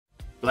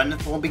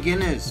Blender for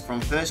beginners, from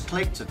first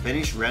click to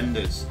finished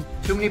renders.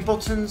 Too many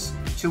buttons,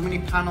 too many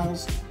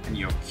panels, and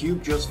your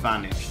cube just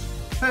vanished.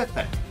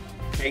 Perfect.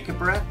 Take a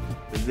breath.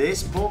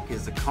 This book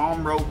is the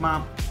calm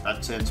roadmap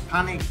that turns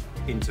panic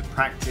into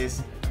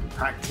practice and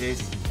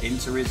practice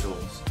into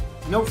results.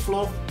 No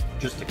fluff,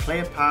 just a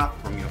clear path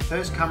from your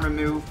first camera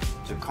move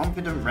to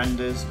confident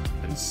renders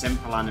and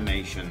simple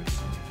animations.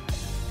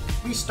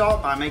 We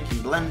start by making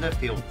Blender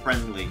feel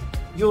friendly.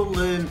 You'll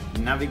learn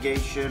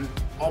navigation,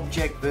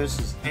 object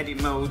versus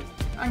edit mode,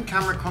 and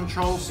camera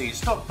control so you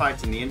stop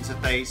fighting the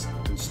interface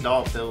and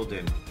start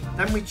building.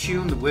 Then we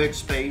tune the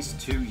workspace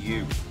to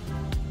you.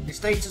 The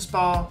status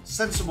bar,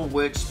 sensible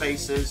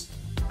workspaces,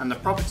 and the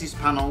properties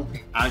panel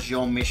as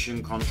your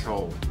mission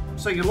control.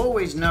 So you'll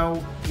always know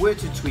where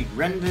to tweak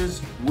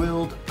renders,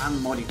 world,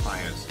 and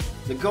modifiers.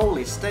 The goal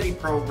is steady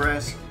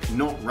progress,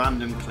 not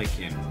random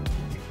clicking.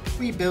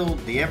 We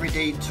build the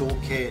everyday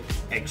toolkit: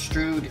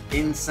 extrude,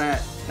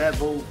 inset,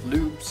 bevel,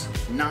 loops,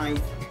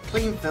 knife,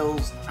 clean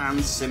fills,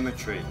 and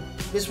symmetry.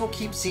 This will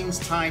keep scenes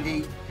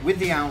tidy with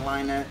the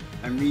outliner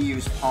and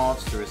reuse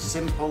parts through a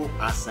simple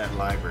asset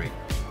library.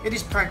 It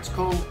is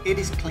practical, it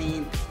is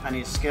clean, and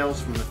it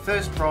scales from the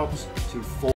first props to 4